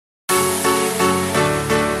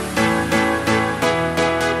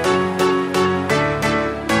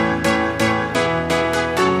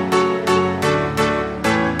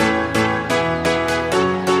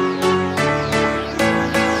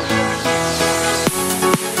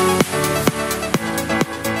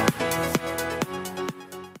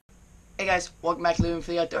guys, welcome back to Living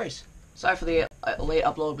for the Outdoors. Sorry for the late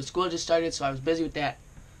upload, but school just started, so I was busy with that.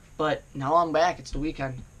 But now I'm back, it's the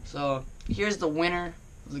weekend. So here's the winner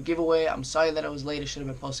of the giveaway. I'm sorry that I was late, it should have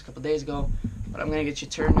been posted a couple days ago, but I'm going to get you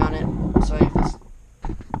turned on it. I'm sorry if this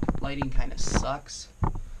lighting kind of sucks.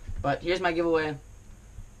 But here's my giveaway.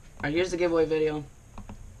 Here's the giveaway video.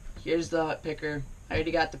 Here's the picker. I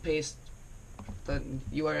already got the paste, the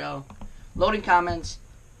URL. Loading comments.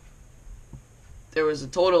 There was a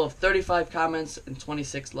total of 35 comments and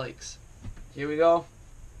 26 likes. Here we go.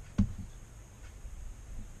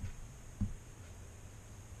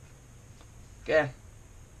 Okay.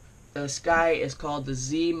 The sky is called the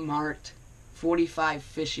Z-Mart 45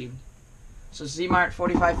 Fishing. So Z-Mart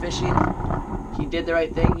 45 Fishing, he did the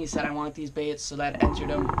right thing. He said, I want these baits, so that entered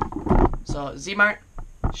him. So Z-Mart,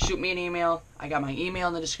 shoot me an email. I got my email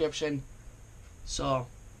in the description. So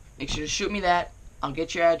make sure to shoot me that. I'll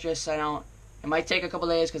get your address sent out. It might take a couple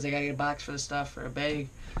days because I gotta get a box for the stuff, or a bag.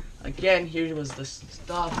 Again, here was the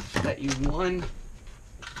stuff that you won.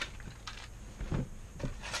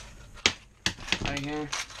 Right here,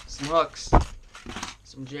 some hooks,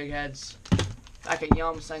 some jig heads, back at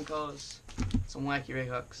Yum Senkos, some wacky rig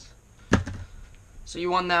hooks. So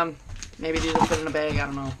you won them. Maybe these will fit in a bag, I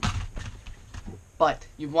don't know. But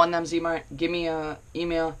you've won them, Z-Mart. Give me an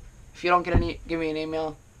email. If you don't get any, give me an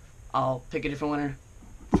email. I'll pick a different winner.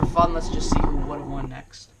 For fun, let's just see who would have won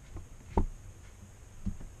next.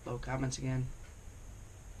 Low comments again.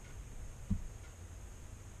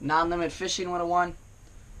 Non-limit fishing would have won.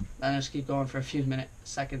 Then just keep going for a few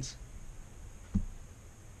seconds.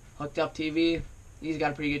 Hooked Up TV. He's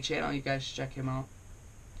got a pretty good channel. You guys should check him out.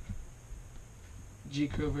 G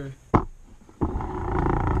Kruger.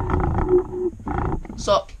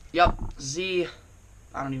 So, yep, Z.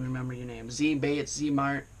 I don't even remember your name. Z Baits,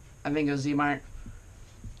 Z-Mart. I think it was Z-Mart.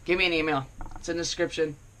 Give me an email. It's in the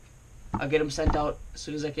description. I'll get them sent out as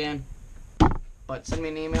soon as I can. But send me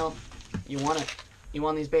an email. You won it. You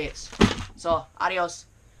won these baits. So, adios.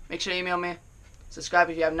 Make sure to email me. Subscribe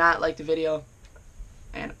if you have not liked the video.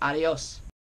 And adios.